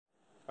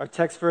Our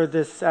text for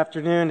this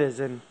afternoon is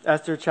in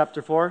Esther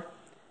chapter 4,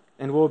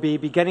 and we'll be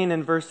beginning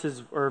in verse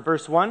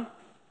 1,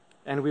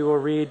 and we will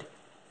read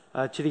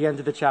to the end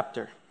of the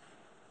chapter.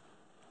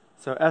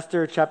 So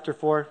Esther chapter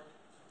 4,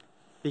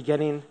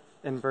 beginning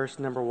in verse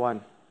number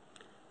 1.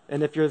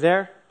 And if you're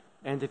there,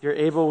 and if you're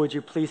able, would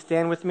you please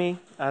stand with me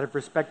out of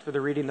respect for the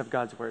reading of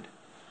God's word.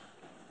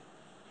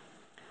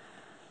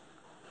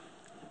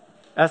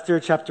 Esther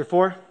chapter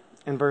 4,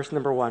 and verse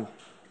number 1.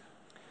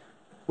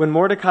 When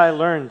Mordecai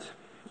learned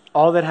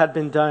all that had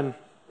been done,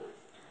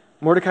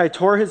 Mordecai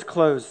tore his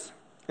clothes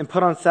and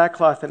put on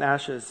sackcloth and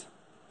ashes,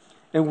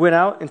 and went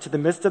out into the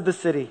midst of the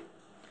city,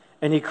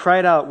 and he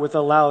cried out with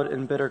a loud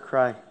and bitter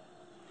cry.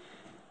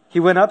 He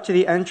went up to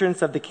the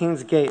entrance of the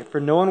king's gate, for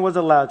no one was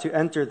allowed to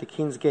enter the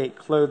king's gate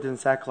clothed in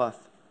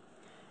sackcloth.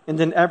 And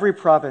in every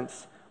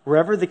province,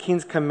 wherever the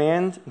king's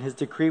command and his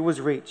decree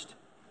was reached,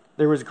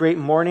 there was great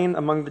mourning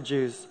among the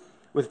Jews,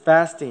 with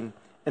fasting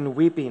and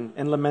weeping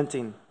and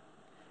lamenting.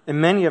 And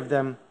many of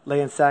them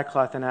lay in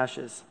sackcloth and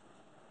ashes.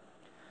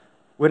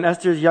 When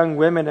Esther's young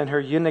women and her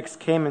eunuchs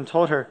came and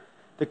told her,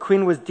 the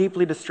queen was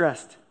deeply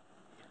distressed.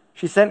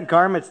 She sent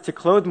garments to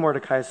clothe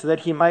Mordecai so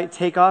that he might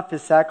take off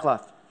his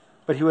sackcloth,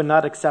 but he would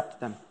not accept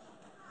them.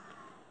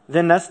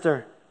 Then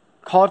Esther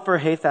called for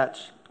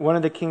Hathach, one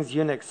of the king's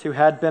eunuchs who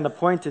had been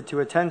appointed to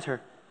attend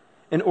her,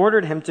 and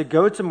ordered him to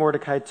go to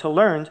Mordecai to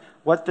learn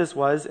what this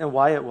was and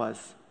why it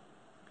was.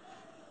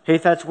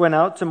 Hathach went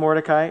out to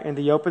Mordecai in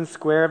the open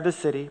square of the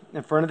city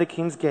in front of the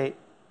king's gate,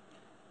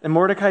 and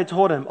Mordecai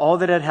told him all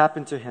that had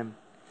happened to him,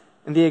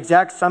 and the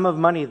exact sum of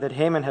money that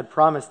Haman had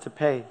promised to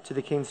pay to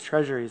the king's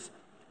treasuries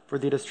for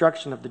the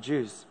destruction of the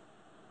Jews.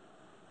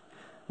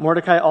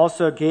 Mordecai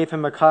also gave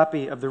him a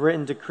copy of the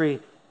written decree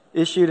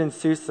issued in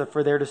Susa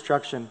for their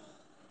destruction,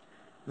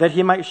 that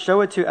he might show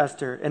it to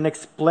Esther and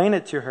explain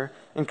it to her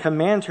and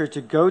command her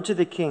to go to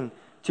the king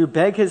to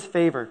beg his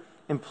favor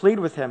and plead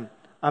with him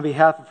on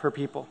behalf of her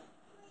people.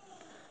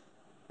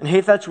 And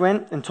Hathach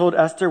went and told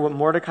Esther what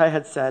Mordecai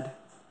had said.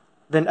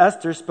 Then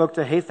Esther spoke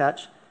to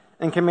Hathach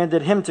and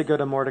commanded him to go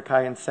to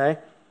Mordecai and say,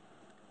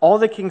 all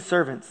the king's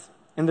servants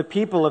and the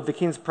people of the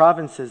king's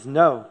provinces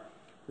know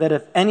that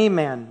if any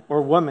man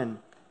or woman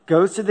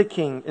goes to the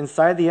king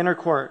inside the inner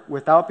court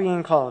without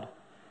being called,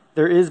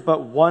 there is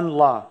but one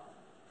law,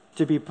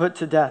 to be put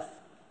to death,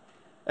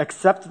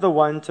 except the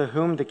one to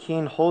whom the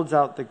king holds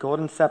out the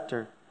golden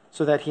scepter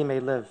so that he may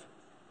live.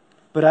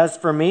 But as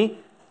for me,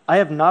 I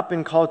have not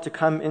been called to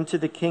come into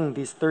the king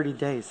these 30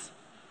 days.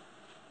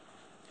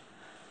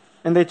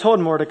 And they told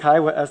Mordecai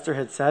what Esther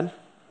had said.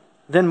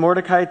 Then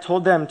Mordecai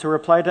told them to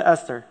reply to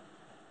Esther,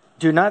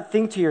 do not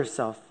think to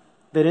yourself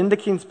that in the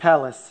king's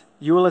palace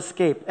you will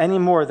escape any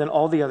more than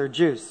all the other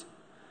Jews.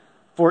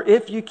 For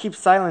if you keep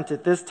silent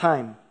at this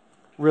time,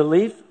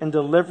 relief and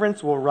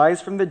deliverance will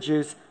rise from the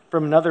Jews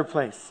from another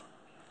place,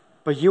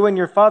 but you and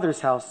your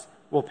father's house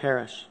will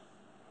perish.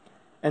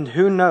 And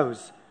who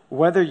knows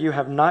whether you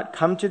have not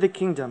come to the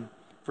kingdom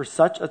for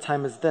such a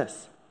time as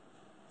this.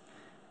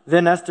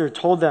 Then Esther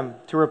told them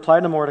to reply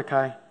to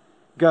Mordecai,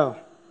 go,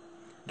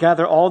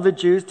 gather all the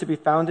Jews to be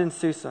found in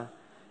Susa,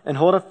 and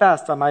hold a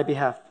fast on my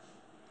behalf.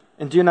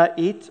 And do not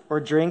eat or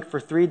drink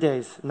for 3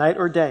 days, night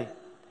or day.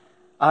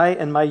 I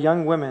and my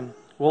young women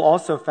will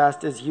also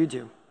fast as you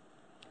do.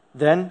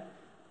 Then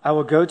I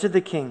will go to the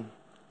king,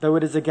 though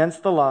it is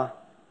against the law,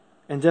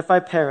 and if I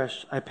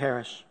perish, I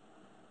perish.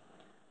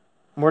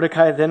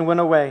 Mordecai then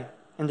went away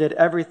and did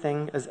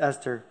everything as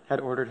Esther had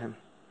ordered him.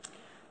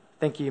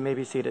 Thank you. You may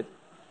be seated.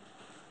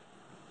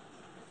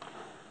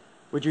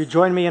 Would you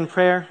join me in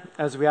prayer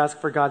as we ask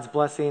for God's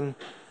blessing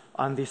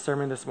on the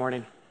sermon this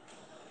morning?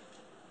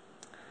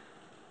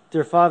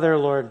 Dear Father,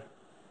 Lord,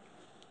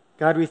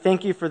 God, we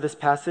thank you for this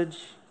passage.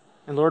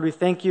 And Lord, we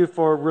thank you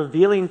for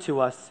revealing to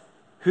us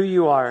who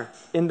you are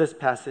in this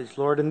passage.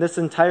 Lord, in this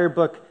entire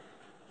book,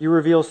 you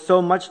reveal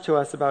so much to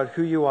us about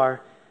who you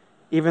are,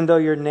 even though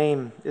your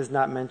name is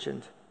not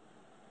mentioned.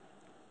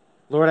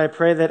 Lord, I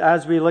pray that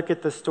as we look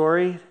at the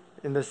story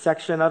in this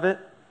section of it,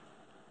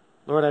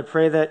 Lord, I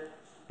pray that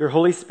your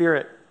Holy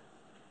Spirit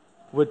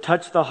would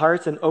touch the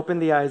hearts and open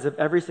the eyes of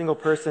every single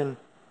person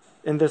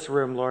in this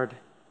room, Lord.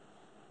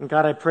 And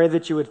God, I pray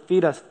that you would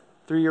feed us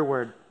through your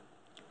word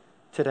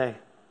today.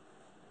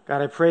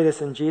 God, I pray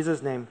this in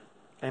Jesus' name.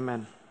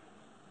 Amen.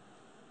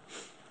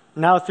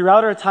 Now,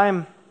 throughout our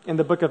time in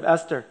the book of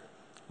Esther,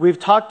 we've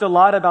talked a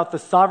lot about the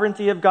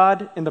sovereignty of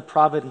God and the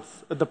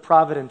providence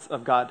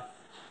of God.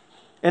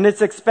 And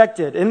it's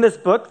expected. In this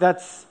book,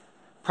 that's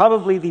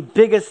probably the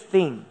biggest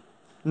theme.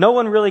 No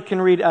one really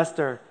can read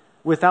Esther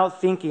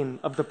without thinking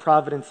of the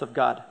providence of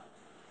God.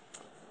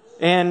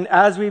 And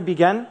as we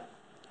begin,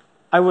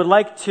 I would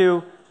like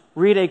to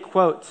read a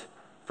quote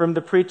from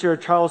the preacher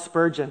Charles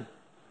Spurgeon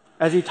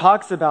as he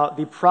talks about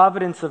the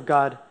providence of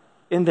God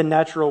in the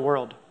natural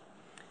world.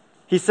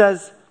 He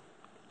says,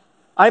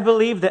 I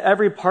believe that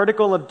every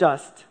particle of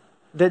dust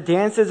that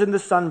dances in the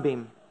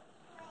sunbeam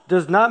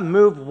does not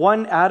move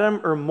one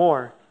atom or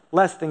more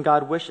less than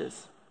God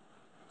wishes.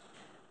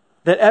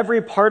 That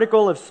every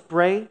particle of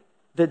spray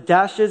that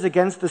dashes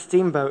against the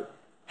steamboat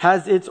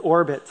has its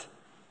orbit,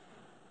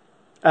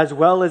 as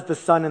well as the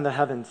sun in the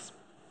heavens.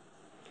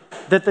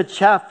 That the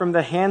chaff from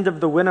the hand of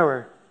the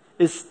winnower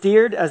is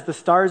steered as the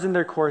stars in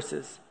their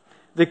courses.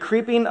 The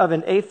creeping of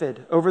an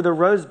aphid over the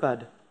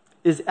rosebud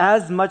is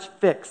as much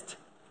fixed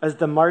as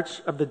the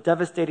march of the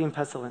devastating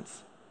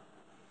pestilence.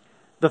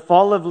 The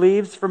fall of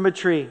leaves from a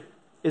tree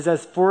is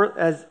as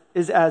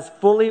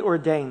fully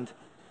ordained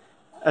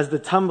as the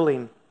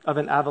tumbling of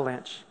an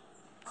avalanche.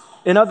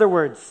 In other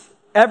words,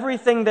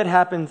 everything that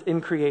happens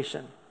in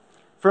creation,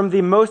 from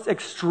the most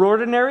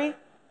extraordinary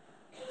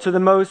to the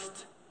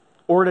most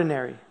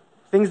ordinary,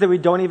 things that we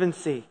don't even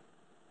see,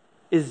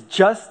 is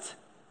just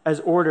as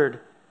ordered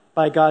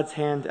by God's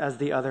hand as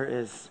the other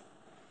is.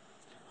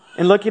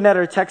 In looking at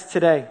our text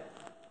today,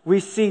 we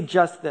see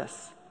just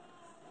this.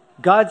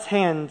 God's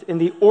hand in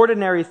the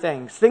ordinary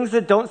things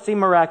that don't seem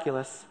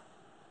miraculous,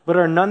 but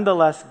are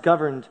nonetheless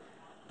governed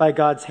by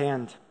God's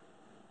hand.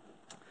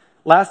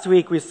 Last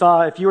week we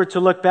saw, if you were to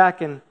look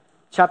back in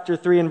chapter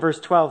 3 and verse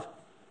 12,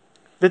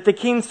 that the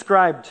king's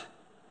scribes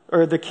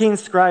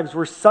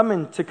were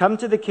summoned to come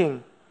to the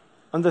king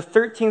on the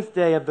 13th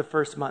day of the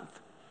first month.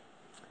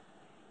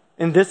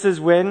 And this is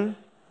when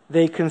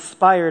they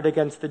conspired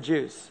against the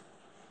Jews.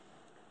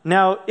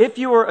 Now, if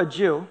you were a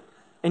Jew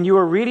and you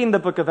were reading the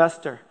book of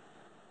Esther,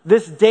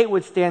 this date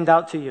would stand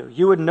out to you.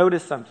 You would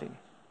notice something.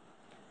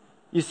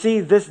 You see,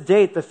 this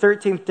date, the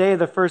 13th day of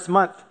the first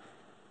month,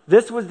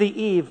 this was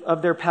the eve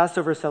of their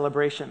Passover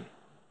celebration.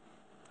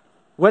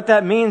 What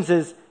that means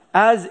is,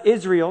 as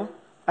Israel,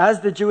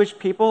 as the Jewish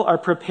people are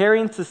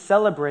preparing to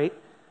celebrate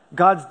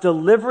God's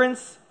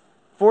deliverance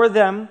for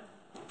them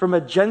from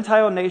a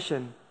Gentile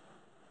nation,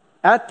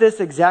 at this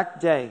exact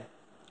day,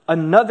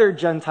 another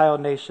Gentile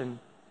nation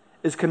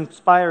is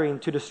conspiring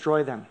to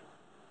destroy them.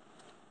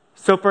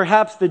 So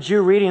perhaps the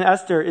Jew reading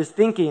Esther is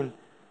thinking,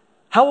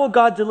 how will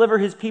God deliver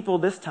his people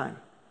this time?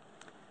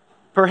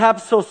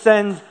 Perhaps he'll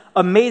send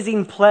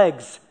amazing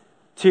plagues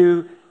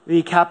to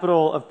the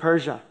capital of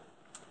Persia.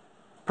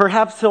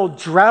 Perhaps he'll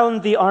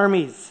drown the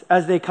armies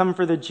as they come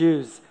for the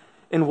Jews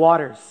in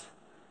waters.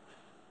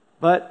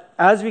 But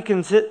as we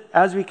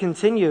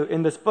continue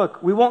in this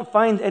book, we won't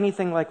find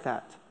anything like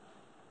that.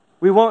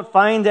 We won't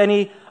find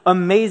any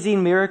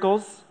amazing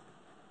miracles.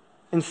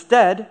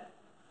 Instead,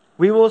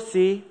 we will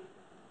see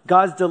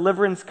God's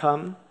deliverance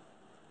come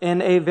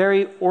in a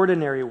very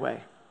ordinary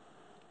way.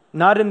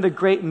 Not in the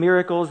great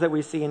miracles that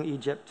we see in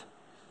Egypt,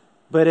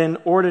 but in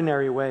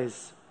ordinary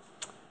ways.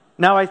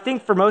 Now, I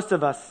think for most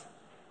of us,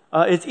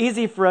 it's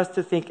easy for us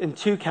to think in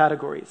two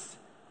categories.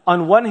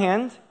 On one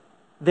hand,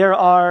 there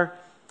are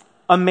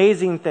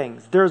amazing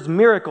things. There's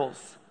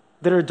miracles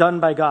that are done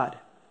by God.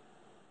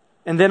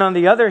 And then on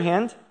the other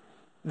hand,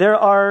 there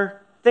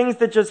are things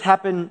that just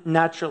happen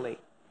naturally.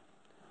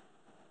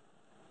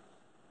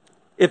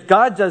 If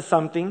God does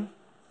something,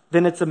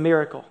 then it's a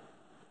miracle.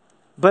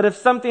 But if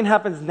something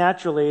happens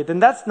naturally, then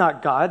that's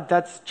not God.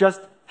 That's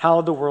just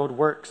how the world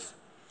works.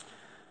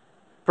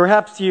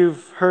 Perhaps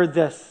you've heard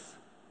this.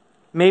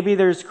 Maybe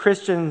there's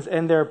Christians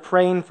and they're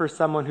praying for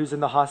someone who's in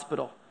the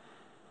hospital.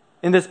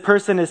 And this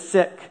person is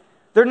sick.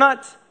 They're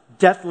not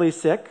deathly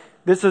sick.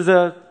 This is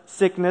a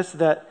sickness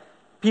that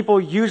people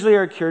usually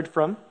are cured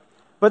from.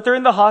 But they're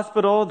in the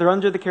hospital, they're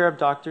under the care of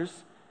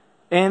doctors,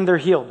 and they're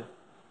healed.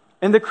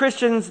 And the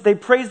Christians, they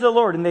praise the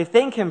Lord and they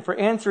thank him for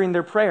answering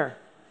their prayer.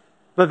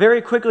 But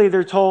very quickly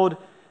they're told,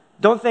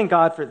 don't thank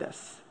God for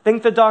this.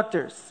 Thank the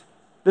doctors.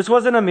 This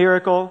wasn't a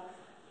miracle.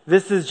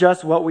 This is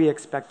just what we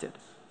expected.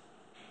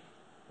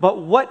 But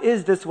what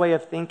is this way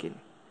of thinking?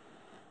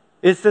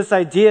 It's this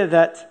idea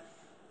that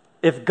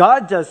if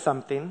God does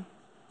something,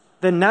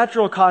 then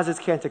natural causes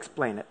can't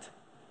explain it.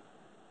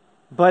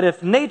 But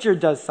if nature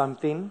does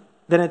something,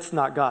 then it's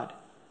not God.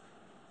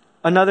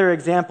 Another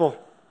example,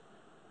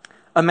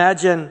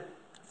 imagine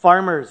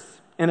farmers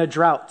in a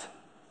drought,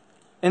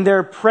 and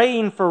they're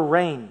praying for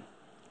rain,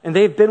 and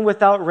they've been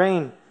without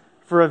rain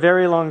for a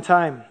very long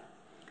time.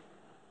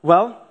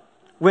 Well,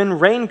 when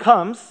rain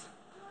comes,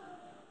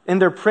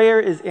 and their prayer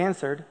is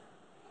answered,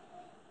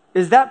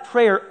 is that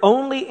prayer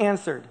only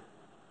answered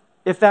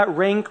if that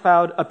rain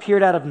cloud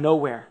appeared out of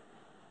nowhere?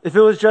 If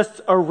it was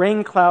just a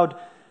rain cloud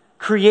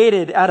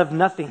created out of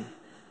nothing?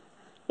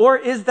 Or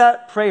is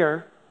that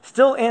prayer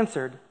still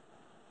answered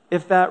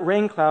if that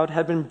rain cloud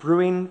had been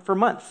brewing for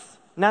months,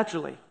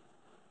 naturally?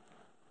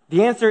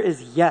 The answer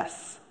is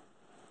yes.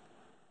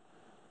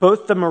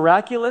 Both the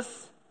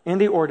miraculous and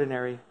the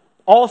ordinary,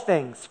 all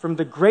things, from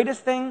the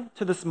greatest thing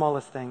to the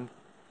smallest thing,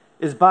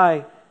 is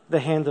by the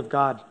hand of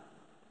God.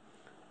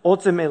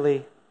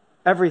 Ultimately,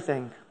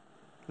 everything,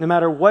 no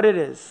matter what it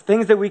is,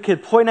 things that we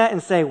could point at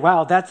and say,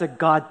 wow, that's a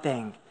God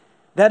thing.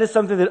 That is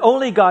something that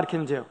only God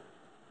can do.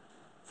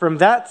 From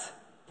that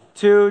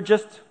to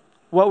just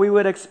what we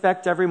would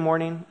expect every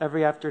morning,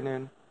 every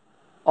afternoon,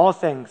 all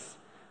things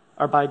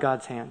are by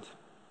God's hand.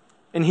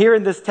 And here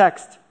in this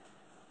text,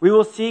 we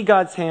will see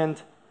God's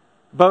hand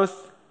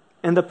both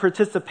in the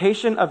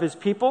participation of his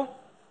people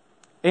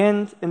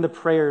and in the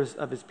prayers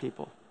of his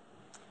people.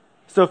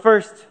 So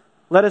first,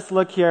 let us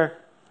look here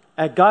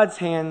at God's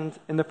hand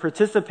in the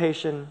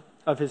participation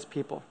of his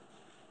people.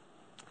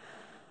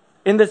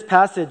 In this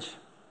passage,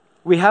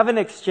 we have an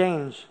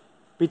exchange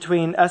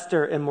between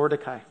Esther and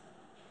Mordecai.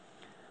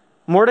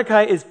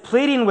 Mordecai is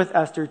pleading with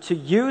Esther to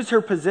use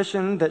her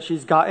position that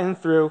she's gotten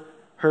through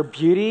her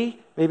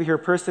beauty, maybe her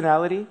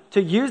personality,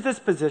 to use this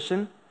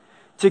position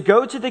to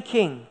go to the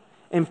king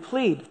and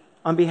plead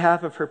on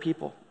behalf of her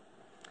people.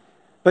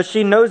 But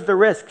she knows the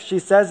risk. She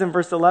says in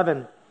verse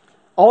 11,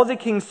 all the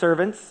king's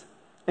servants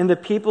and the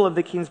people of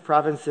the king's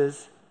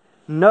provinces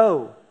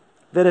know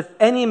that if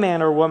any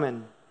man or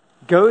woman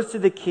goes to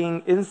the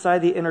king inside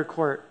the inner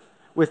court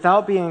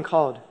without being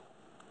called,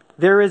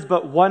 there is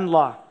but one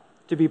law,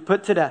 to be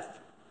put to death,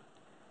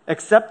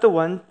 except the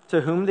one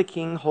to whom the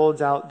king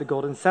holds out the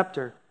golden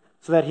scepter,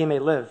 so that he may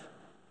live.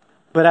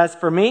 But as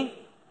for me,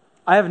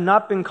 I have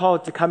not been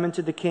called to come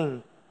into the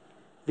king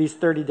these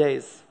 30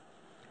 days.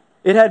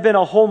 It had been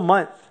a whole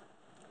month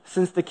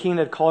since the king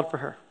had called for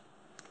her.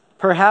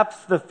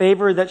 Perhaps the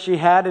favor that she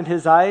had in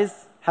his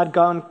eyes had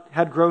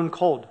grown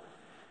cold.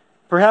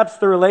 Perhaps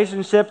the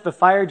relationship, the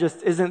fire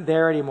just isn't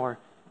there anymore,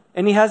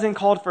 and he hasn't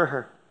called for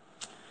her.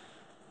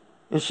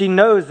 And she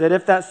knows that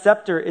if that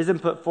scepter isn't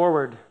put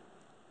forward,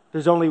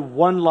 there's only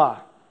one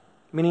law,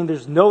 meaning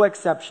there's no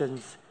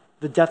exceptions,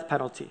 the death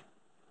penalty.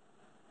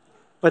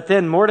 But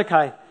then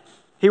Mordecai,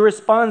 he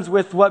responds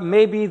with what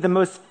may be the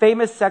most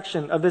famous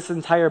section of this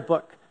entire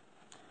book.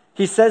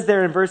 He says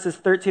there in verses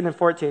 13 and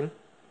 14,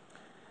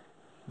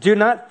 do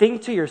not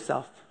think to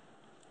yourself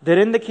that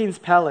in the king's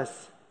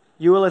palace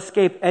you will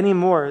escape any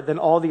more than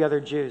all the other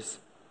Jews.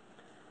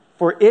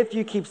 For if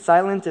you keep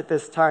silent at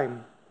this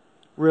time,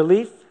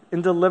 relief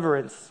and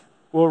deliverance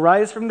will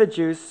rise from the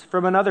Jews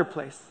from another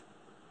place.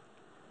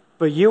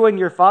 But you and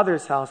your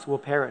father's house will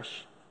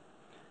perish.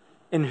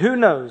 And who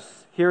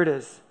knows, here it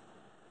is,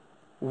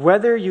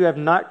 whether you have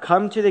not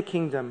come to the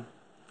kingdom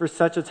for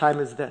such a time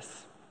as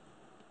this.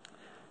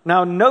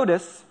 Now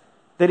notice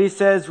that he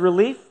says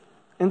relief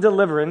and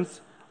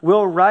deliverance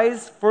will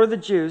rise for the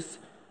Jews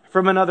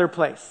from another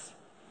place.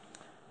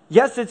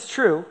 Yes, it's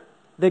true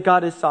that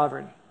God is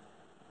sovereign.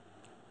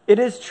 It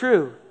is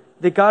true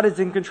that God is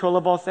in control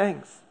of all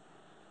things.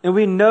 And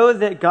we know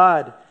that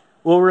God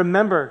will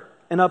remember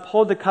and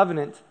uphold the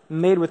covenant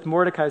made with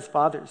Mordecai's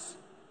fathers.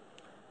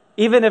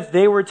 Even if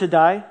they were to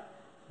die,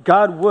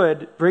 God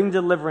would bring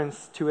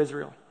deliverance to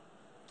Israel.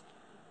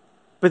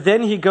 But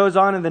then he goes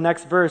on in the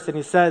next verse and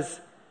he says,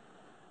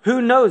 who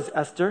knows,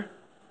 Esther,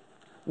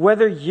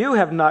 whether you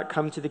have not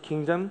come to the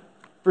kingdom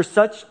for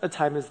such a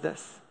time as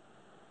this?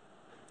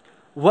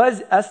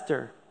 Was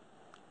Esther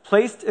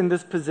placed in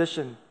this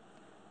position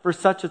for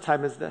such a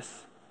time as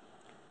this?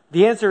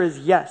 The answer is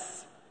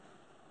yes.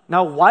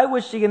 Now, why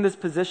was she in this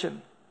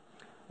position?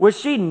 Was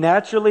she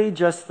naturally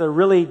just the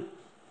really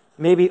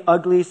maybe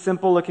ugly,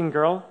 simple-looking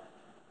girl?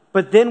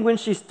 But then when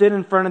she stood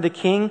in front of the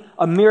king,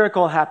 a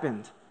miracle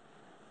happened.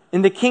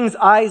 And the king's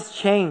eyes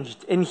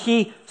changed, and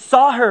he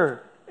saw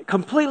her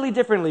completely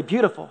differently,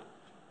 beautiful.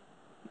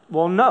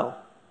 Well, no.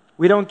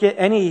 We don't get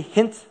any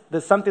hint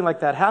that something like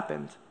that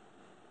happened.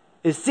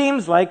 It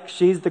seems like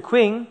she's the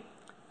queen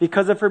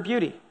because of her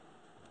beauty.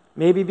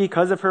 Maybe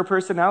because of her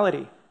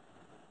personality.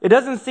 It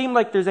doesn't seem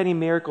like there's any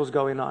miracles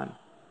going on.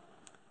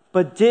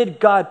 But did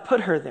God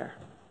put her there?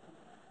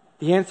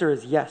 The answer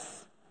is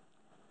yes.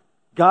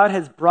 God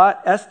has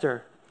brought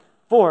Esther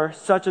for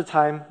such a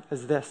time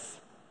as this.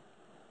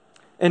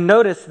 And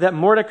notice that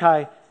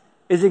Mordecai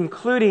is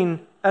including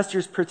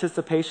Esther's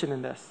participation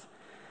in this.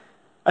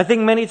 I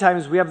think many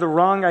times we have the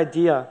wrong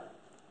idea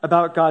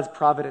about God's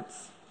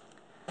providence.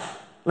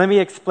 Let me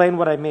explain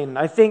what I mean.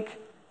 I think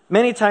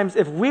many times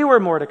if we were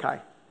Mordecai,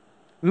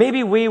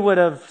 maybe we would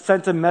have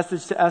sent a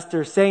message to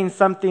Esther saying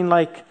something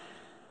like,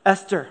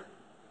 Esther,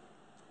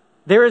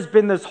 there has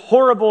been this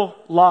horrible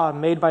law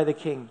made by the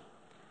king.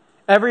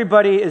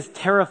 Everybody is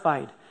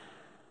terrified.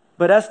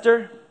 But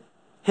Esther,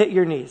 hit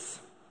your knees.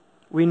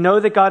 We know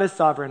that God is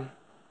sovereign,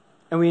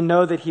 and we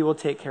know that he will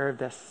take care of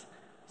this.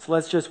 So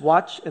let's just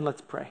watch and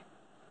let's pray.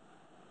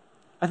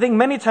 I think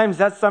many times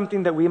that's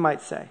something that we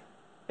might say.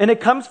 And it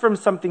comes from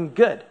something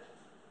good.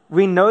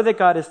 We know that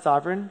God is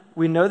sovereign.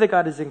 We know that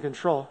God is in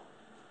control.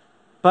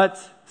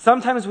 But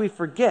sometimes we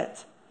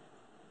forget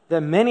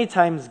that many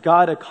times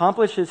God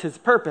accomplishes his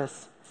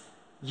purpose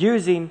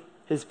using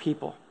his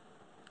people.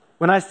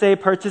 When I say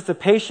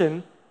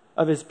participation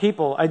of his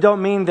people, I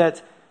don't mean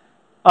that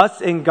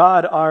us and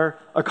God are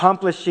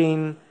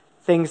accomplishing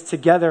things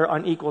together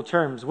on equal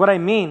terms. What I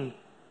mean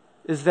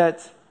is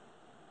that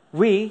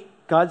we,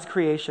 God's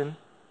creation,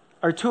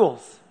 are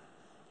tools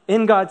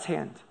in God's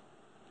hand.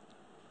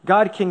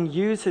 God can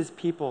use his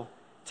people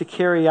to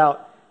carry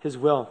out his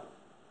will.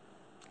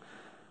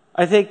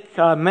 I think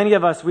many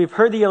of us, we've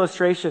heard the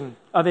illustration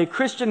of a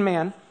Christian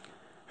man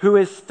who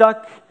is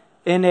stuck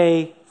in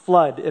a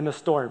flood, in a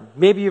storm.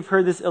 Maybe you've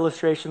heard this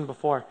illustration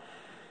before.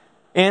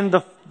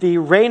 And the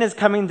rain is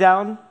coming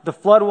down, the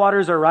flood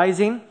waters are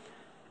rising,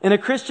 and a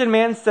Christian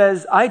man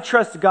says, I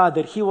trust God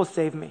that he will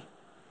save me,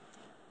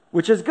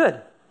 which is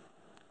good.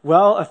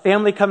 Well, a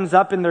family comes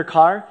up in their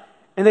car,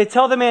 and they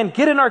tell the man,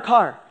 get in our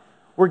car.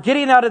 We're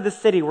getting out of the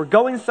city. We're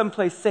going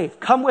someplace safe.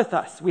 Come with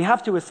us. We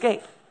have to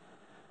escape.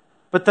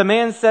 But the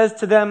man says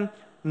to them,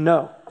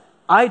 "No,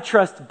 I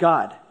trust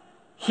God.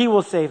 He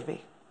will save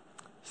me."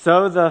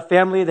 So the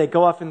family, they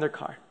go off in their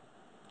car.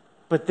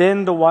 But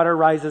then the water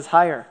rises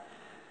higher.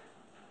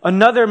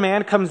 Another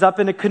man comes up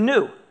in a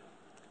canoe,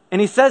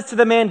 and he says to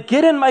the man,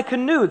 "Get in my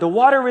canoe. The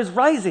water is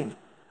rising.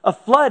 A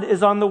flood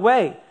is on the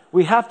way.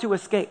 We have to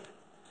escape."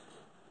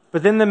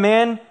 But then the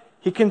man,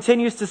 he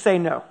continues to say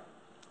no.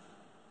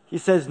 He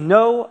says,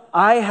 "No,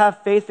 I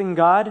have faith in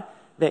God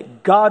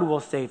that God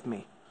will save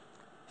me."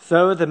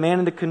 So the man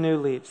in the canoe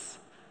leaves.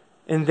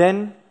 And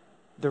then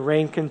the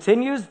rain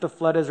continues. The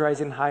flood is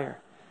rising higher.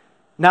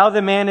 Now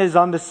the man is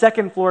on the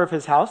second floor of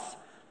his house,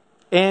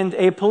 and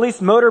a police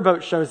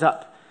motorboat shows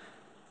up.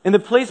 And the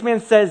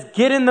policeman says,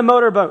 "Get in the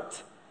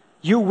motorboat.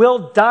 You will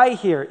die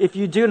here if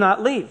you do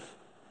not leave."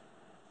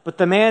 But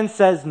the man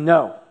says,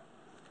 "No,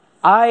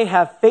 I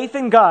have faith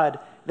in God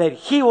that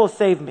He will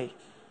save me."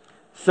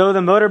 So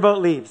the motorboat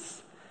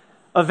leaves.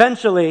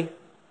 Eventually,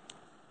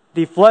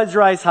 the floods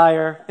rise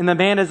higher, and the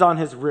man is on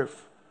his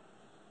roof.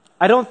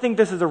 I don't think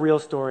this is a real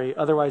story,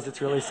 otherwise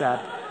it's really sad.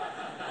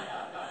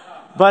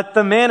 But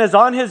the man is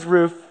on his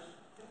roof,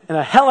 and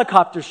a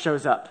helicopter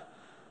shows up.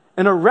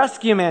 And a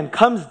rescue man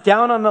comes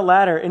down on the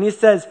ladder, and he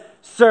says,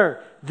 "Sir,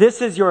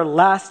 this is your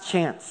last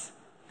chance.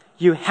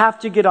 You have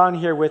to get on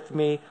here with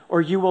me,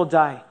 or you will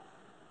die."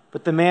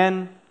 But the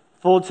man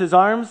folds his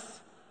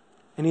arms,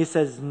 and he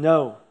says,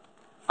 "No,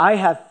 I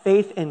have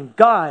faith in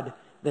God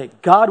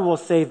that God will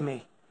save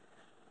me."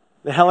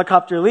 The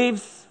helicopter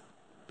leaves,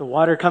 the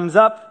water comes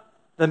up,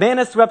 the man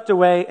is swept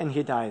away, and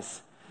he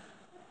dies.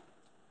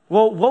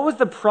 Well, what was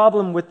the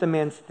problem with the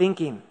man's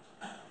thinking?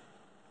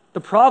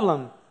 The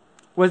problem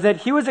was that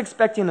he was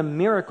expecting a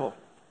miracle.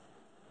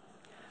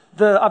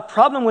 The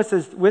problem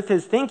with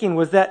his thinking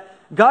was that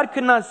God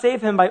could not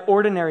save him by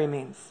ordinary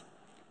means.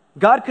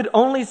 God could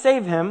only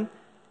save him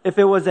if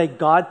it was a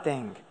God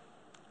thing.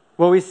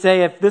 Well, we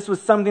say if this was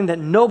something that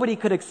nobody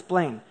could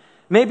explain.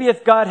 Maybe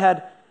if God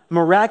had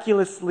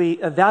miraculously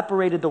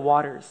evaporated the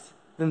waters,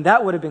 then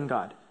that would have been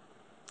God.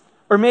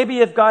 Or maybe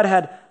if God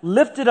had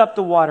lifted up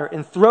the water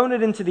and thrown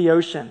it into the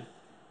ocean,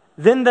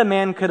 then the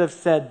man could have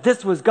said,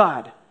 "This was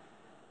God."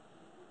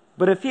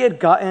 But if he had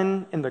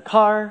gotten in the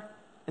car,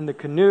 in the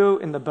canoe,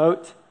 in the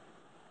boat,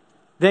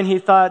 then he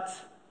thought,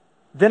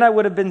 then I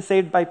would have been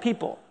saved by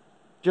people,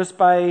 just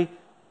by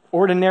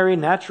ordinary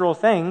natural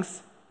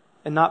things,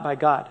 and not by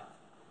God.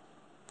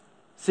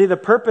 See, the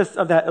purpose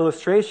of that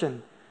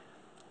illustration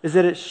is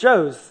that it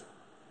shows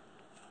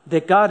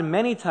that God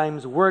many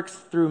times works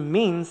through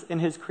means in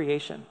His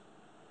creation.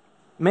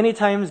 Many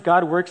times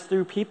God works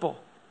through people.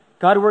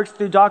 God works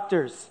through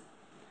doctors.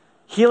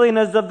 Healing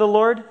is of the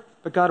Lord,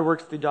 but God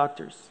works through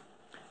doctors.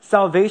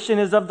 Salvation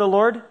is of the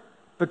Lord,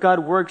 but God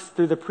works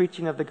through the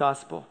preaching of the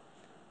gospel.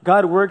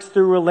 God works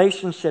through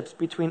relationships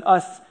between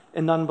us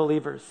and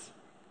unbelievers.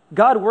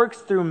 God works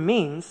through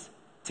means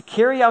to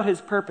carry out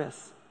His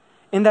purpose.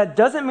 And that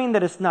doesn't mean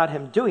that it's not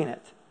Him doing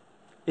it.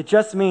 It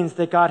just means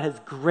that God has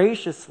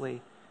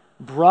graciously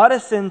brought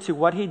us into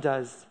what He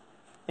does,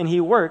 and He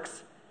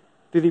works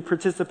through the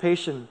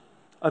participation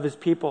of His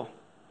people.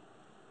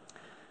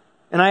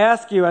 And I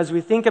ask you, as we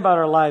think about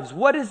our lives,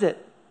 what is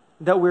it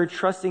that we're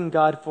trusting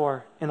God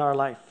for in our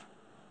life?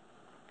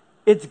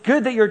 It's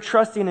good that you're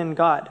trusting in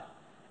God.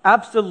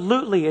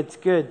 Absolutely, it's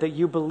good that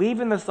you believe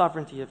in the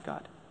sovereignty of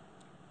God,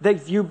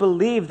 that you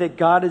believe that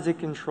God is in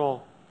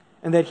control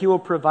and that He will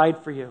provide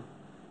for you,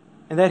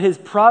 and that His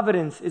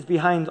providence is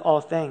behind all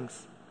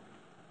things.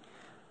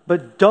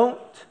 But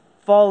don't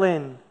fall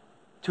in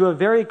to a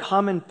very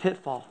common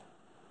pitfall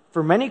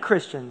for many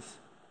Christians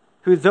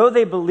who, though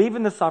they believe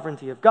in the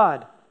sovereignty of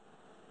God,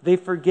 they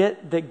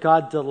forget that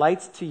God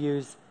delights to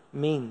use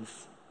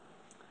means.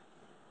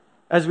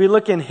 As we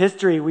look in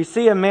history, we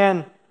see a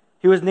man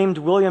who was named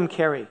William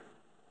Carey.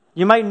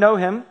 You might know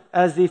him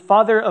as the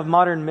father of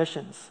modern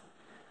missions.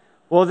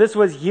 Well, this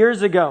was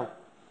years ago,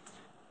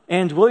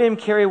 and William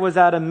Carey was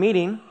at a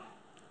meeting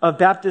of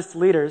Baptist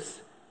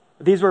leaders.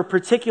 These were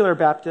particular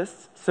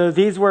Baptists, so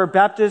these were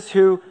Baptists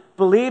who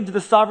believed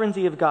the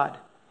sovereignty of God.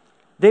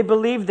 They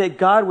believed that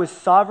God was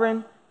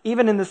sovereign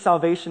even in the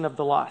salvation of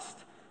the lost.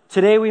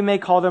 Today we may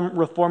call them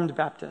Reformed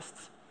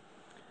Baptists.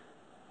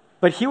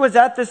 But he was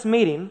at this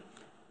meeting,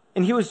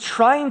 and he was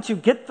trying to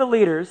get the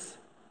leaders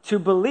to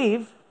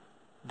believe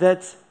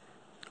that,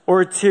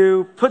 or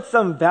to put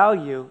some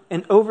value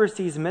in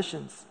overseas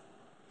missions.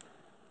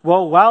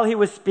 Well, while he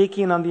was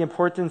speaking on the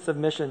importance of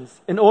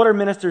missions, an older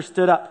minister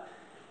stood up,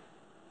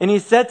 and he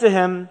said to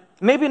him,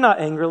 maybe not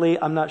angrily,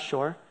 I'm not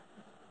sure,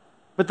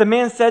 but the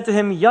man said to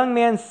him, "Young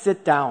man,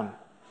 sit down.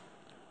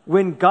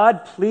 When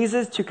God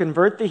pleases to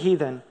convert the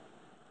heathen,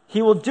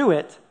 He will do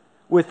it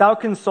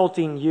without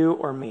consulting you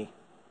or me."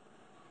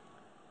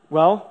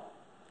 Well,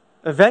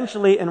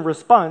 eventually in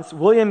response,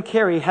 William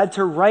Carey had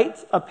to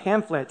write a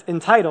pamphlet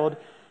entitled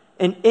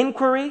 "An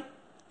Inquiry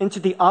into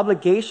the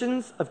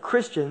Obligations of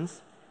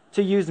Christians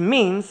to Use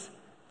Means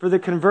for the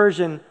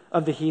Conversion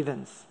of the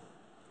Heathens."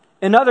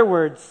 In other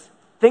words,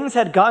 things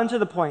had gotten to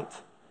the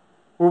point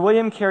where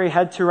William Carey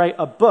had to write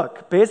a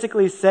book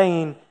basically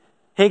saying,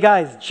 hey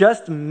guys,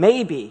 just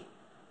maybe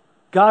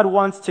God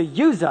wants to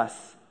use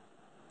us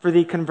for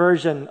the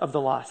conversion of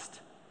the lost.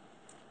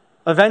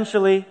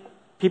 Eventually,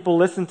 people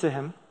listened to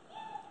him,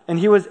 and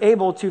he was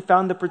able to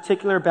found the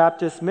particular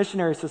Baptist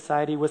Missionary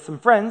Society with some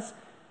friends,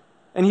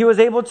 and he was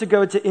able to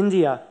go to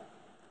India,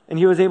 and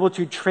he was able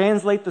to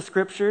translate the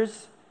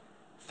scriptures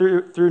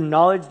through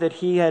knowledge that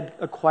he had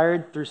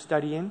acquired through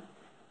studying.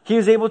 He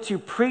was able to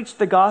preach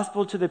the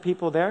gospel to the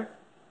people there,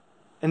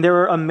 and there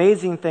were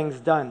amazing things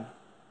done.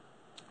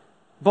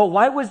 But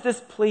why was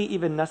this plea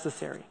even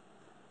necessary?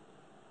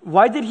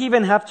 Why did he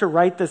even have to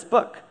write this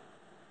book?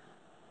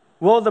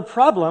 Well, the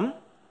problem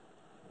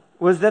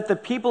was that the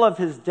people of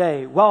his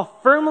day, while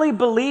firmly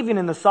believing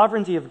in the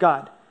sovereignty of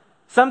God,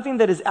 something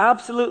that is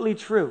absolutely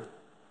true,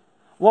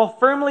 while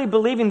firmly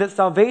believing that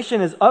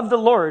salvation is of the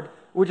Lord,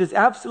 which is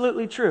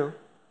absolutely true,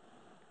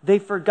 they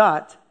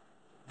forgot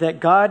that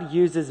God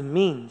uses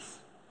means,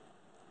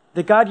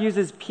 that God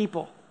uses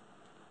people.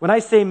 When I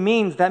say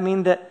means, that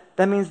means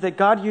that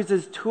God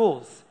uses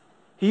tools.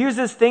 He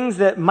uses things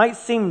that might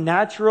seem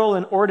natural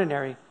and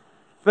ordinary,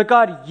 but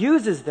God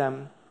uses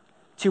them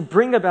to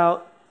bring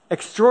about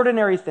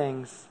extraordinary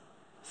things,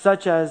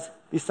 such as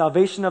the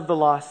salvation of the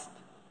lost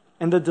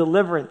and the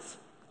deliverance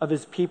of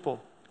his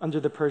people under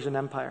the Persian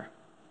Empire.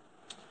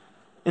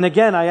 And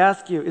again, I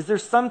ask you, is there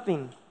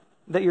something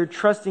that you're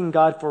trusting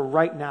God for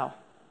right now?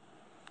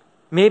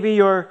 Maybe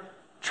you're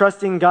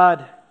trusting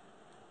God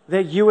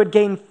that you would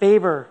gain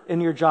favor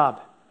in your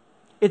job.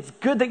 It's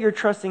good that you're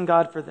trusting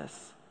God for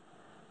this.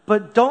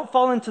 But don't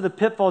fall into the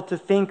pitfall to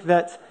think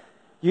that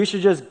you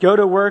should just go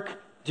to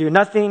work, do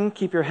nothing,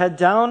 keep your head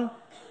down,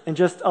 and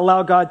just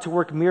allow God to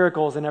work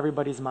miracles in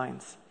everybody's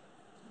minds.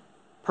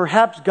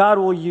 Perhaps God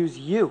will use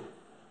you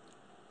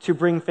to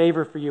bring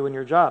favor for you in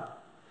your job.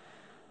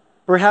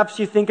 Perhaps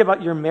you think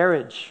about your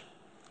marriage,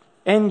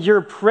 and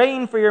you're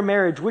praying for your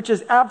marriage, which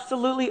is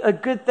absolutely a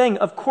good thing.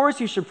 Of course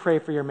you should pray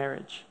for your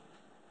marriage.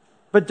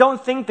 But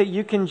don't think that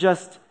you can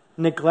just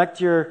neglect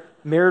your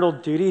marital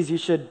duties. You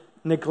should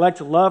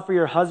neglect love for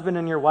your husband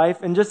and your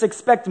wife and just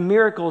expect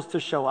miracles to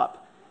show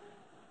up.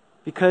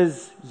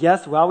 Because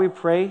yes, while we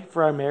pray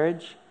for our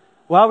marriage,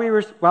 while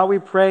we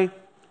pray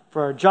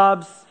for our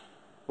jobs,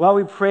 while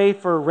we pray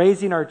for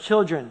raising our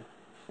children,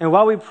 and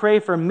while we pray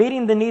for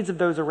meeting the needs of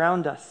those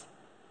around us,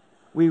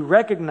 we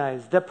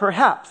recognize that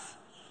perhaps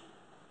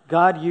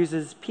God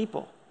uses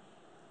people.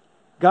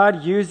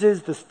 God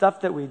uses the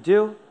stuff that we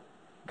do.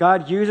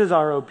 God uses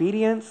our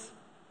obedience.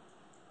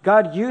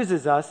 God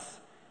uses us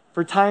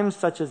for times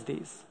such as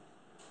these.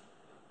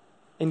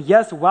 And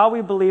yes, while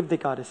we believe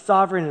that God is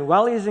sovereign and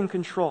while he is in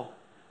control,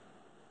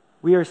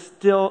 we are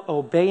still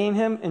obeying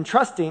him and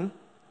trusting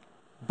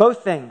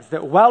both things,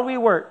 that while we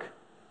work,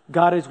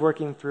 God is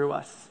working through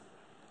us.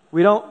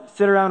 We don't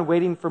sit around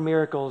waiting for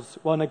miracles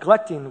while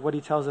neglecting what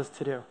he tells us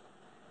to do.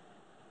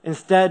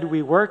 Instead,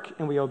 we work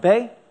and we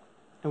obey,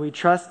 and we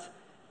trust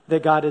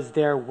that God is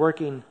there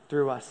working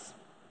through us.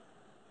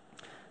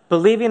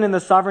 Believing in the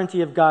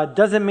sovereignty of God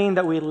doesn't mean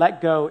that we let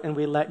go and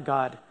we let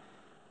God.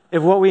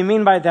 If what we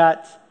mean by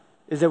that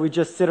is that we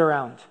just sit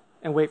around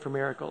and wait for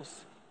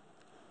miracles.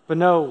 But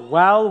no,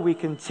 while we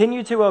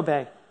continue to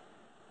obey,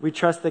 we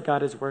trust that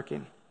God is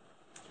working.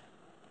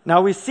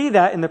 Now we see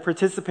that in the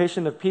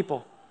participation of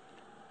people.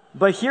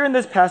 But here in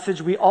this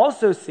passage, we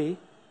also see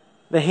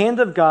the hand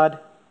of God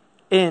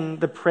in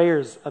the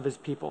prayers of his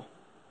people.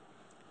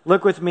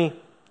 Look with me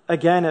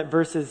again at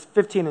verses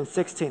 15 and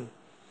 16.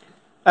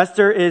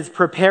 Esther is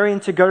preparing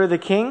to go to the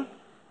king,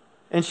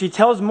 and she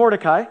tells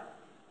Mordecai,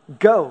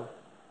 "Go,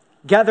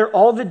 gather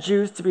all the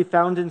Jews to be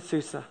found in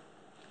Susa,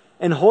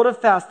 and hold a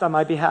fast on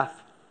my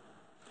behalf.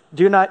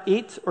 Do not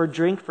eat or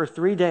drink for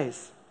 3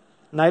 days,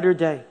 night or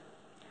day.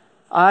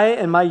 I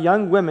and my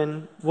young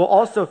women will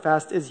also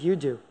fast as you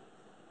do.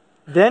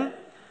 Then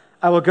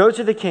I will go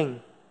to the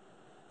king,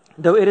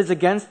 though it is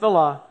against the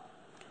law,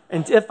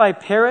 and if I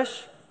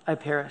perish, I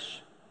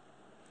perish."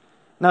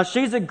 Now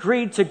she's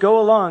agreed to go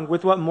along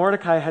with what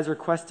Mordecai has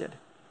requested.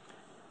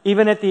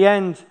 Even at the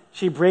end,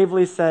 she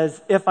bravely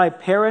says, "If I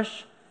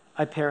perish,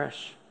 I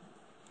perish."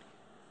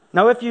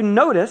 Now if you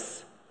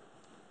notice,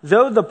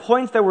 though the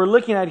points that we're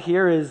looking at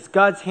here is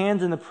God's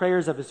hand in the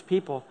prayers of his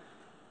people,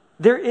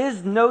 there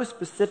is no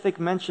specific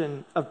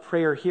mention of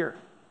prayer here.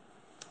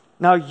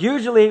 Now,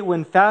 usually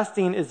when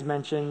fasting is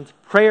mentioned,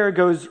 prayer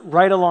goes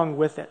right along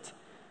with it.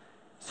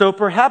 So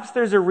perhaps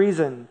there's a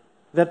reason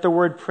that the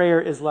word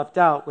prayer is left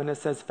out when it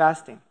says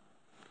fasting.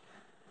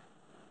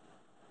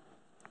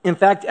 In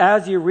fact,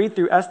 as you read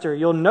through Esther,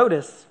 you'll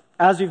notice,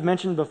 as we've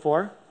mentioned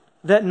before,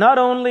 that not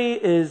only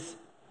is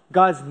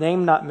God's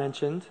name not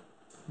mentioned,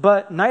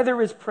 but neither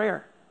is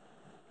prayer.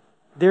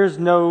 There's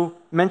no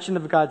mention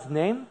of God's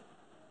name.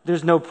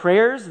 There's no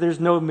prayers. There's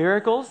no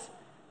miracles.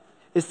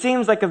 It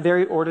seems like a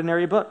very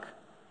ordinary book.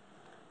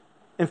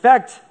 In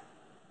fact,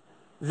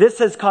 this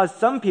has caused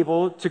some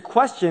people to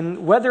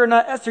question whether or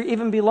not Esther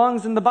even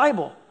belongs in the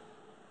Bible.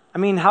 I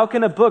mean, how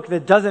can a book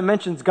that doesn't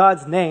mention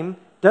God's name,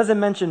 doesn't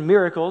mention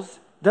miracles,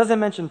 doesn't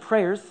mention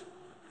prayers,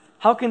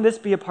 how can this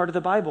be a part of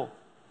the Bible?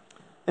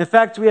 In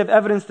fact, we have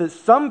evidence that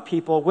some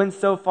people went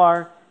so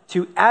far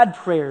to add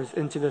prayers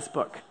into this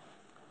book.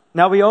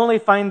 Now, we only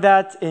find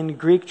that in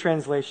Greek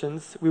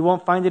translations. We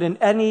won't find it in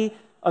any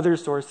other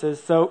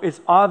sources, so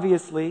it's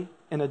obviously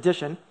an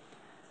addition.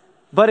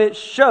 But it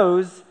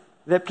shows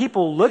that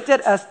people looked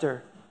at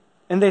Esther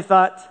and they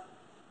thought,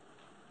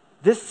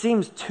 this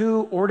seems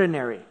too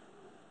ordinary.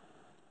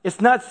 It's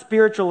not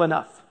spiritual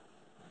enough.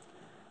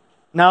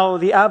 Now,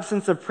 the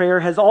absence of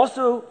prayer has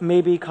also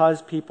maybe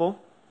caused people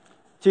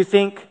to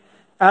think,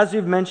 as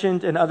we've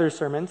mentioned in other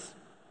sermons,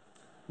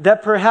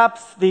 that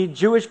perhaps the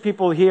Jewish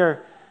people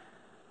here,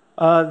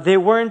 they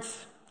weren't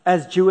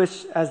as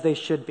Jewish as they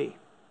should be.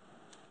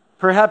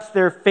 Perhaps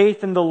their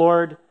faith in the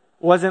Lord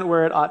wasn't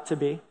where it ought to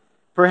be.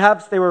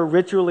 Perhaps they were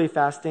ritually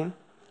fasting.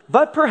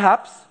 But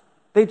perhaps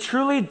they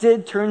truly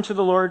did turn to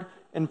the Lord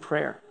in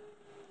prayer.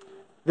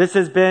 This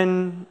has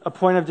been a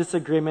point of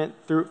disagreement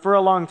for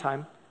a long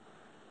time.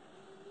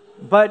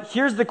 But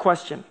here's the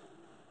question.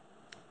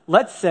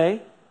 Let's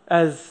say,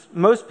 as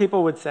most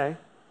people would say,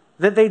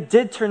 that they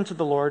did turn to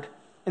the Lord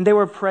and they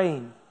were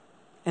praying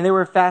and they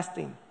were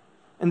fasting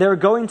and they were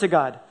going to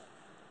God.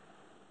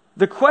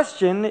 The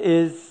question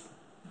is,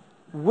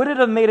 would it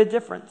have made a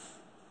difference?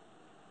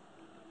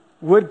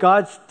 Would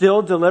God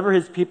still deliver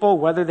his people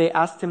whether they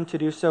asked him to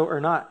do so or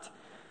not?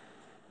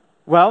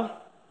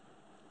 Well,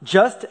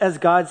 just as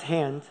God's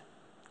hand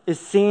is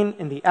seen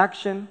in the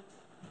action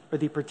or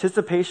the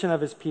participation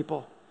of his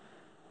people,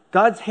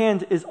 God's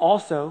hand is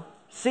also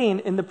seen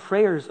in the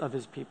prayers of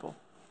his people.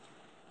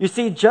 You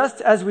see,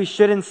 just as we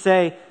shouldn't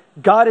say,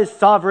 God is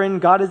sovereign,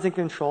 God is in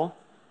control,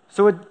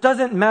 so it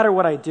doesn't matter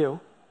what I do,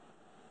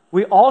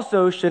 we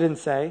also shouldn't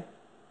say,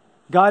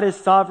 God is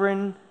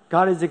sovereign,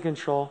 God is in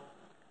control,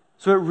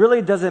 so it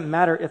really doesn't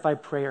matter if I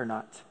pray or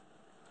not.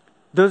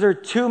 Those are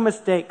two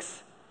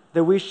mistakes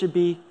that we should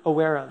be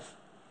aware of.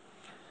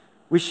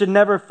 We should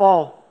never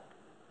fall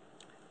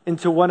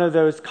into one of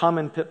those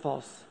common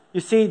pitfalls.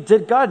 You see,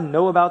 did God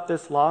know about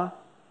this law?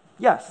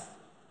 Yes.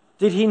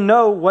 Did he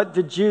know what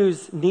the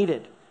Jews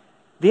needed?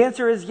 The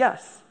answer is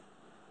yes.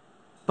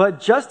 But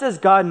just as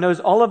God knows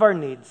all of our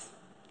needs,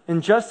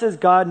 and just as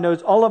God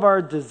knows all of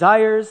our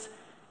desires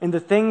and the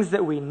things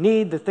that we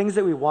need, the things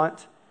that we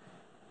want,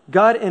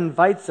 God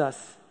invites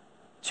us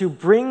to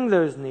bring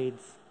those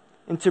needs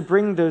and to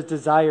bring those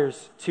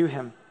desires to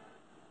him.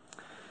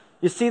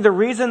 You see, the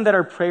reason that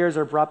our prayers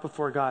are brought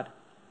before God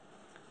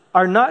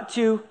are not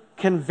to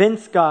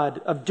convince God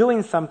of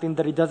doing something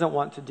that he doesn't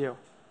want to do.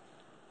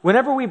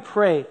 Whenever we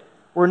pray,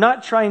 we're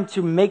not trying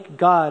to make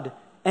God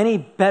any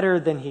better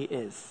than he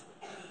is.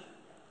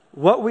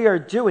 What we are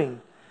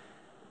doing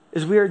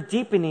is we are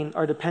deepening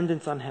our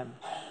dependence on him.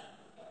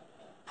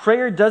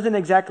 Prayer doesn't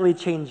exactly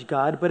change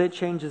God, but it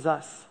changes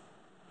us.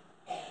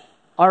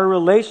 Our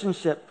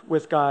relationship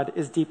with God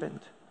is deepened.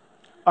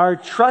 Our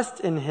trust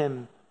in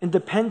him and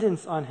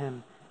dependence on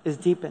him is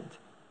deepened.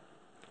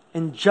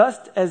 And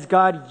just as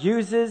God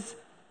uses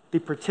the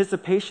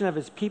participation of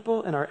his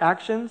people in our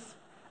actions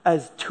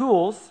as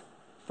tools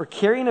for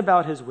carrying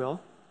about his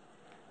will,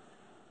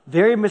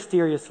 very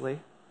mysteriously,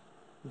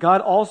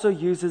 God also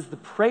uses the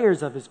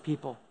prayers of his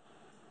people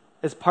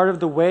as part of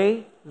the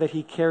way that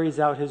he carries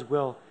out his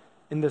will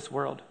in this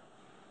world.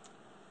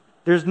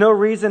 There's no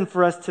reason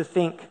for us to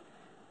think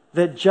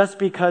that just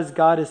because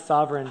God is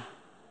sovereign,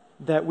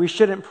 that we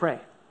shouldn't pray.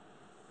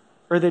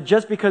 Or that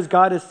just because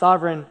God is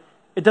sovereign,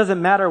 it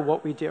doesn't matter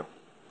what we do.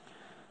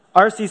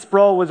 R.C.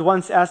 Sproul was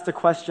once asked a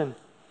question: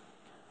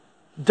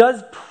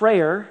 does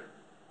prayer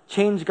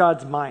change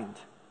God's mind?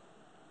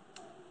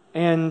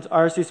 And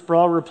R.C.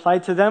 Sproul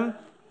replied to them,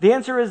 the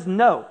answer is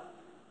no.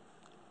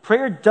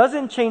 Prayer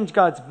doesn't change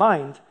God's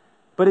mind,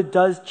 but it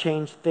does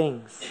change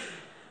things.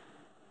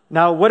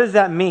 Now, what does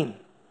that mean?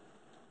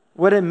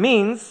 What it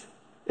means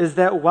is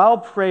that while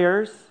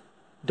prayers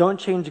don't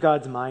change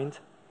God's mind,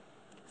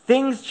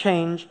 things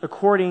change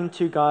according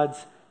to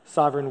God's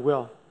sovereign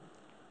will,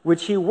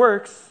 which he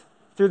works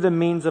through the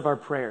means of our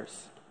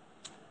prayers.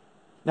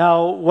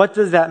 Now, what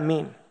does that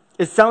mean?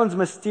 It sounds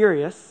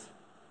mysterious,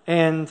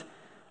 and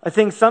I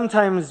think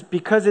sometimes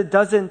because it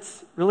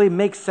doesn't really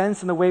make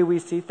sense in the way we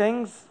see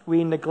things,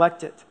 we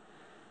neglect it.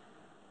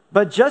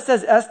 But just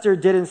as Esther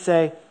didn't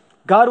say,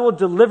 God will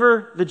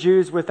deliver the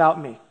Jews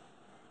without me,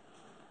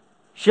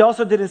 she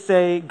also didn't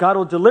say, God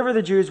will deliver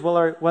the Jews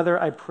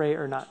whether I pray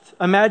or not.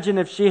 Imagine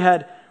if she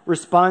had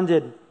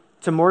responded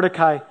to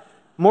Mordecai,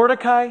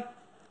 Mordecai,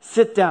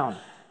 sit down.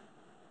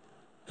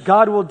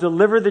 God will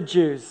deliver the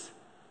Jews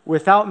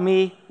without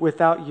me,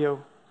 without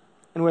you,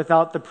 and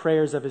without the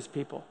prayers of his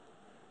people.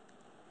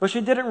 But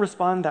she didn't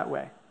respond that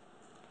way.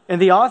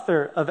 And the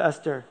author of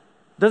Esther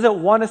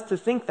doesn't want us to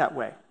think that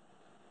way.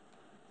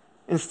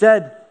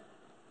 Instead,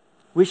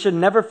 we should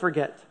never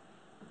forget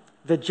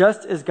that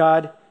just as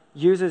God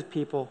uses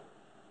people,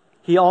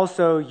 he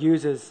also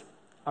uses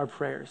our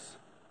prayers.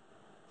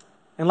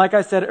 And like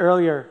I said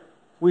earlier,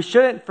 we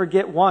shouldn't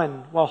forget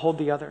one while hold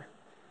the other.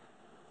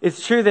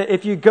 It's true that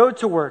if you go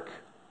to work,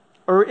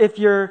 or if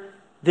you're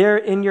there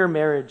in your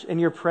marriage and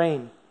you're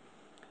praying,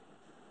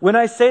 when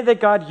I say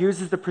that God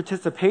uses the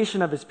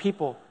participation of his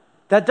people,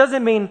 that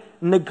doesn't mean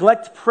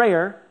neglect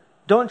prayer,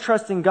 don't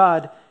trust in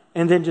God,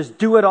 and then just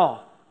do it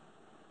all.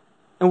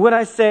 And when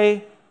I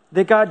say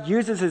that God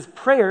uses his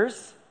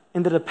prayers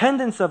and the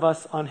dependence of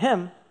us on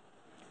him,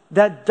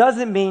 that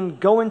doesn't mean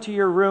go into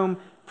your room,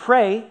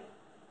 pray,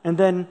 and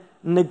then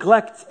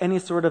neglect any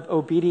sort of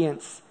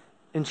obedience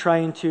in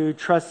trying to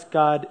trust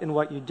God in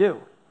what you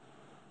do.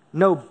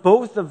 No,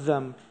 both of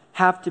them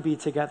have to be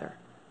together.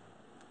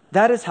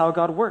 That is how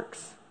God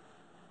works.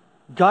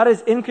 God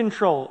is in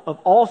control of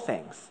all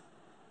things.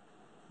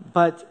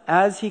 But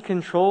as he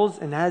controls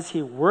and as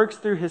he works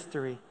through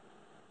history,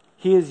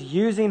 he is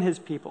using his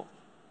people,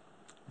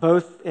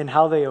 both in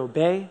how they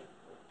obey,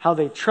 how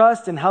they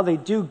trust, and how they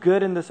do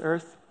good in this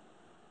earth.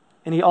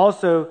 And he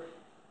also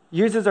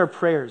uses our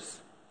prayers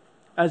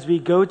as we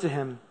go to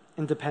him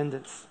in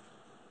dependence.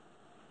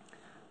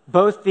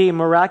 Both the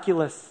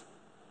miraculous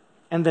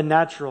and the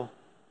natural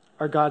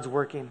are God's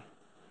working.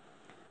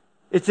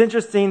 It's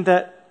interesting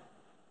that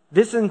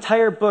this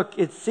entire book,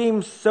 it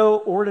seems so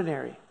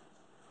ordinary.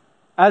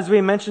 As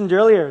we mentioned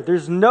earlier,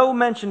 there's no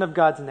mention of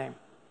God's name.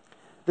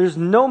 There's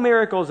no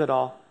miracles at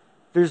all.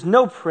 There's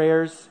no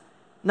prayers,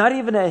 not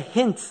even a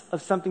hint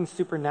of something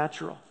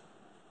supernatural.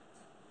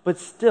 But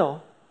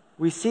still,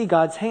 we see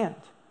God's hand.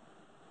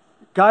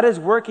 God is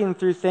working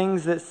through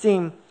things that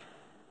seem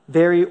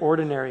very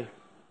ordinary.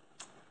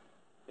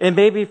 And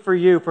maybe for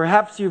you,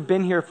 perhaps you've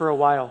been here for a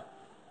while,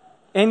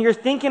 and you're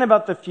thinking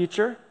about the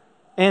future,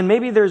 and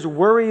maybe there's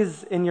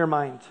worries in your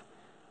mind.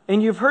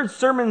 And you've heard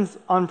sermons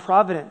on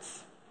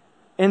providence.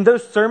 And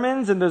those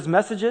sermons and those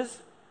messages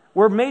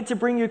were made to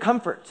bring you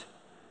comfort.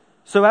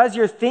 So as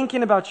you're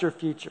thinking about your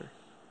future,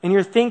 and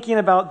you're thinking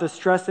about the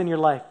stress in your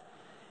life,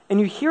 and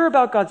you hear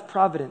about God's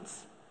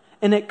providence,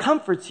 and it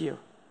comforts you,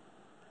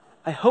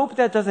 I hope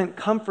that doesn't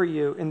comfort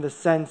you in the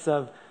sense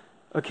of,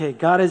 okay,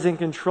 God is in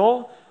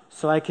control,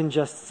 so I can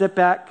just sit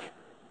back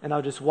and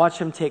I'll just watch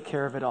him take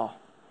care of it all.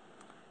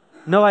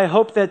 No, I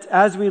hope that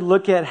as we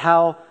look at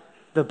how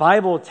the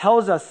Bible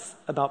tells us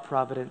about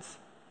providence,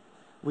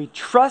 we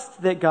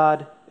trust that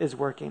God is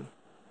working.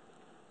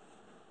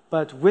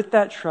 But with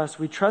that trust,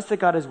 we trust that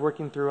God is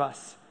working through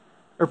us.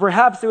 Or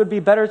perhaps it would be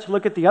better to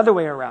look at the other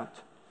way around.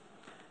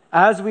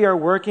 As we are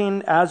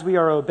working, as we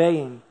are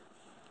obeying,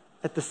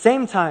 at the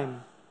same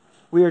time,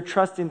 we are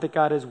trusting that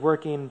God is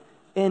working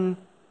in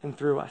and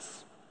through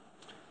us.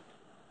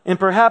 And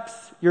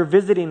perhaps you're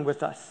visiting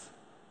with us.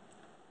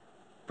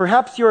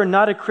 Perhaps you are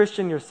not a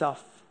Christian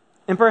yourself.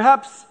 And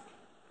perhaps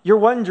you're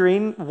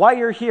wondering why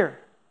you're here.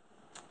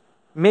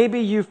 Maybe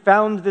you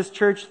found this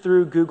church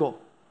through Google.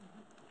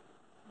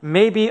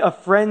 Maybe a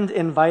friend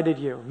invited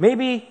you.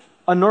 Maybe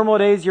on normal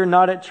days you're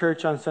not at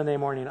church on Sunday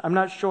morning. I'm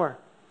not sure.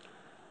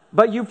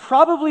 But you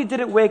probably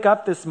didn't wake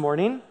up this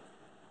morning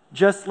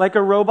just like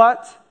a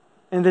robot,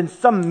 and then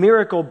some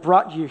miracle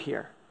brought you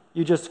here.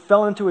 You just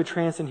fell into a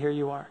trance and here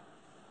you are.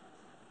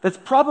 That's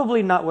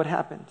probably not what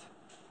happened.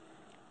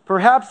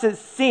 Perhaps it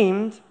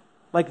seemed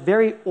like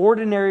very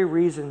ordinary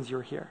reasons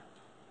you're here.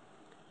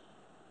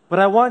 But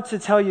I want to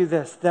tell you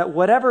this, that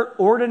whatever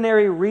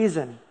ordinary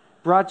reason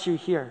brought you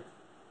here,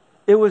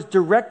 it was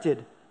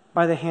directed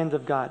by the hand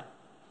of God.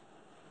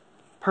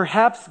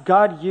 Perhaps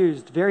God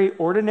used very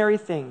ordinary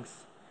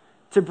things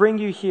to bring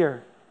you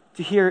here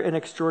to hear an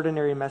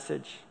extraordinary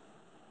message.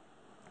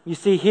 You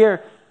see,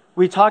 here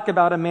we talk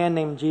about a man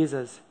named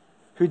Jesus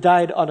who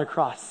died on a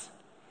cross.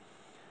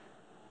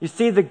 You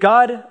see, the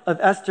God of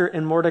Esther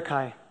and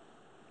Mordecai,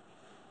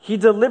 he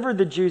delivered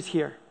the Jews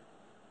here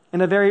in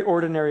a very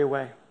ordinary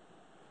way.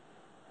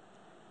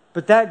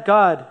 But that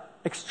God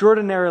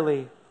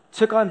extraordinarily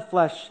took on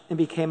flesh and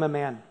became a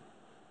man.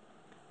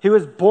 He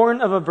was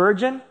born of a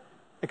virgin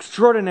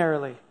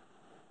extraordinarily.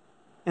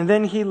 And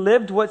then he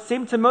lived what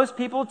seemed to most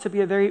people to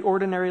be a very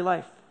ordinary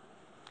life.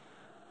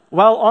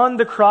 While on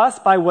the cross,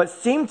 by what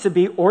seemed to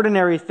be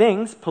ordinary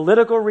things,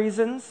 political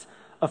reasons,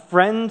 a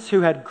friend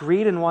who had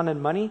greed and wanted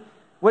money,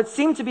 what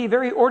seemed to be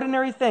very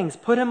ordinary things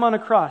put him on a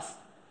cross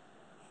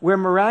where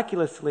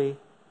miraculously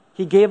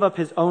he gave up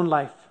his own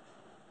life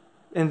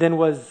and then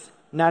was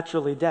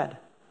naturally dead.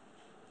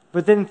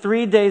 But then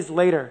 3 days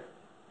later,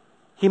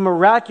 he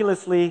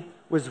miraculously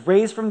was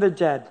raised from the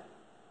dead,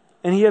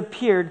 and he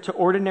appeared to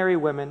ordinary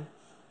women,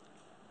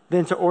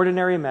 then to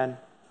ordinary men,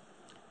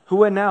 who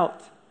went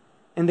out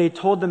and they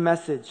told the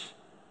message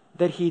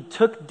that he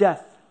took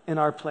death in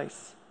our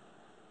place.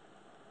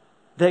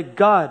 That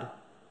God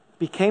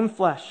became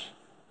flesh.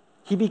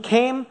 He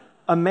became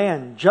a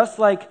man just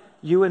like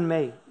you and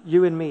me.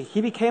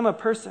 He became a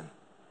person.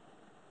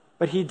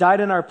 But he died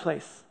in our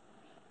place.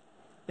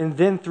 And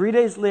then 3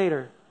 days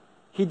later,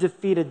 he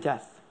defeated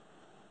death.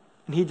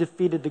 And he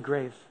defeated the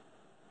grave.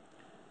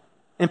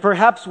 And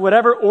perhaps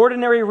whatever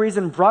ordinary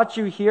reason brought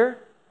you here,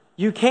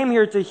 you came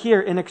here to hear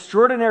an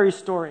extraordinary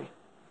story.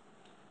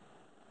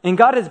 And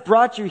God has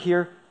brought you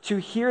here to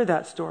hear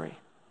that story.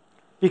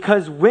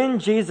 Because when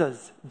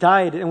Jesus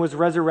died and was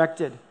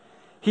resurrected,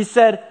 he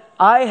said,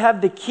 I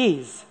have the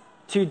keys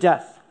to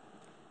death.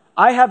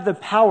 I have the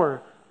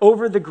power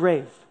over the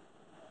grave.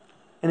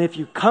 And if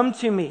you come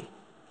to me,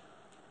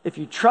 if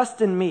you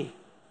trust in me,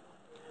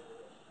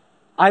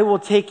 I will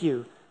take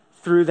you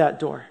through that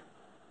door.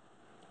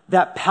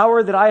 That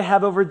power that I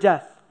have over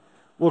death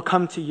will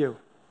come to you,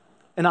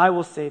 and I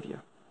will save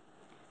you.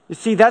 You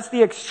see, that's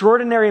the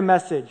extraordinary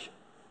message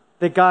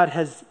that God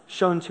has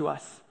shown to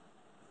us.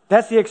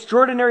 That's the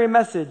extraordinary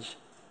message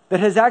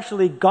that has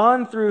actually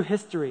gone through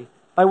history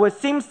by what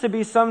seems to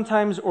be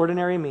sometimes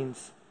ordinary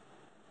means.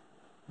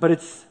 But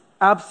it's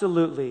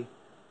absolutely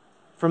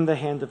from the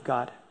hand of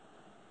God.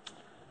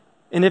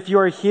 And if you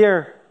are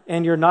here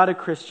and you're not a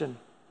Christian,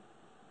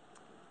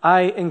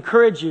 I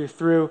encourage you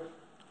through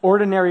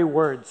ordinary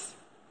words,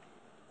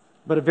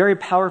 but a very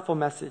powerful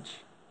message,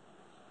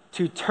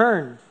 to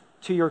turn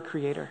to your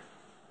Creator.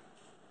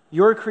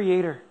 Your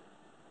Creator,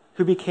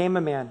 who became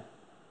a man,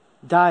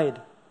 died,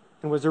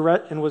 and was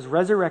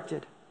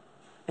resurrected,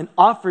 and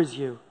offers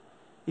you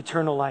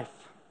eternal life.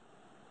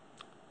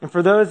 And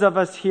for those of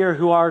us here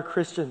who are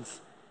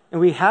Christians,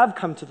 and we have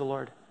come to the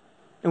Lord,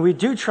 and we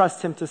do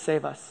trust Him to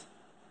save us,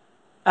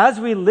 as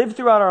we live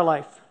throughout our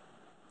life,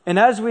 and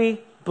as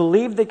we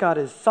believe that God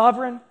is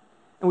sovereign,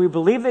 and we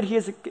believe that He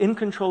is in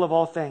control of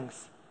all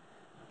things,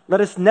 let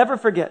us never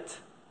forget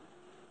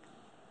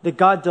that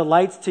God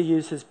delights to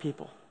use His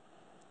people.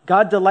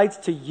 God delights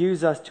to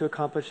use us to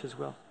accomplish His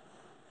will.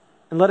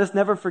 And let us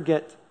never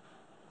forget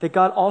that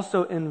God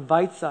also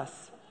invites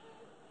us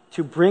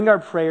to bring our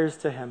prayers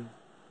to Him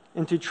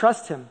and to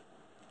trust Him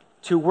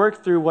to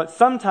work through what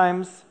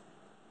sometimes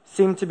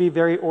seem to be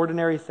very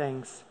ordinary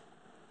things.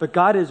 But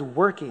God is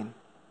working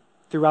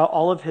throughout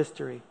all of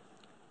history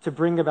to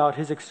bring about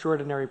His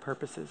extraordinary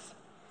purposes.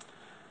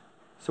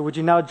 So would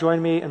you now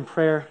join me in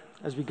prayer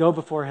as we go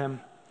before Him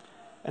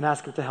and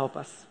ask Him to help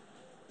us?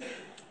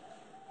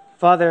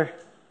 Father,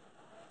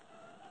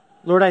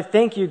 Lord, I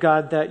thank you,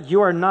 God, that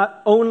you are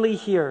not only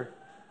here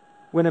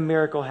when a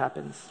miracle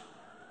happens.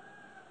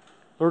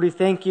 Lord, we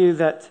thank you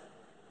that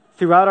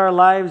throughout our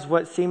lives,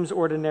 what seems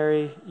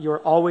ordinary, you are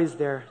always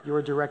there. You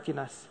are directing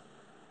us.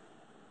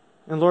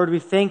 And Lord, we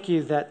thank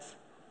you that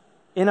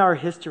in our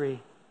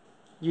history,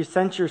 you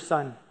sent your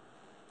Son.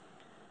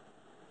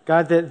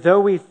 God, that though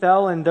we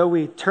fell and though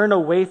we turn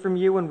away from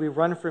you and we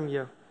run from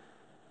you,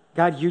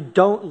 God, you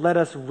don't let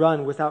us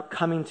run without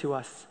coming to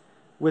us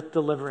with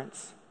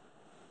deliverance.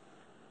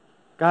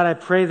 God, I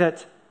pray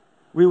that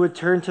we would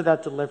turn to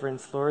that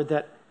deliverance, Lord,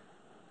 that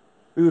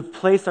we would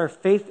place our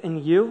faith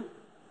in you,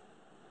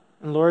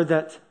 and Lord,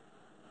 that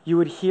you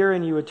would hear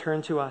and you would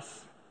turn to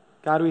us.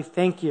 God, we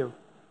thank you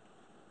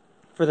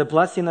for the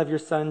blessing of your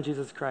Son,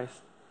 Jesus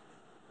Christ.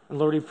 And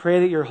Lord, we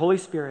pray that your Holy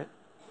Spirit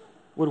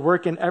would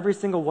work in every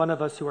single one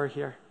of us who are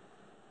here.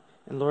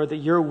 And Lord, that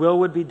your will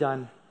would be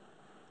done.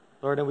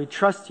 Lord, and we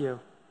trust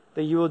you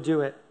that you will do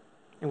it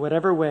in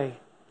whatever way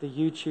that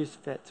you choose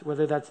fit,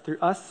 whether that's through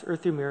us or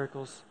through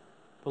miracles.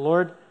 But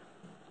Lord,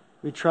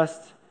 we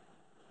trust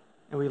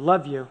and we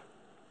love you,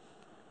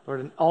 Lord,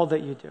 in all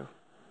that you do.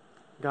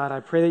 God, I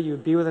pray that you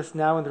would be with us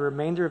now in the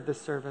remainder of this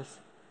service.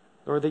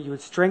 Lord, that you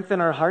would strengthen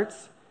our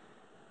hearts,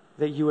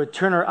 that you would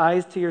turn our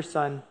eyes to your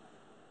Son,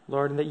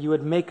 Lord, and that you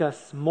would make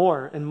us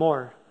more and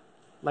more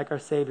like our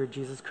Savior,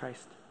 Jesus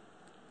Christ.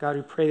 God,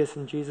 we pray this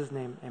in Jesus'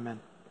 name. Amen.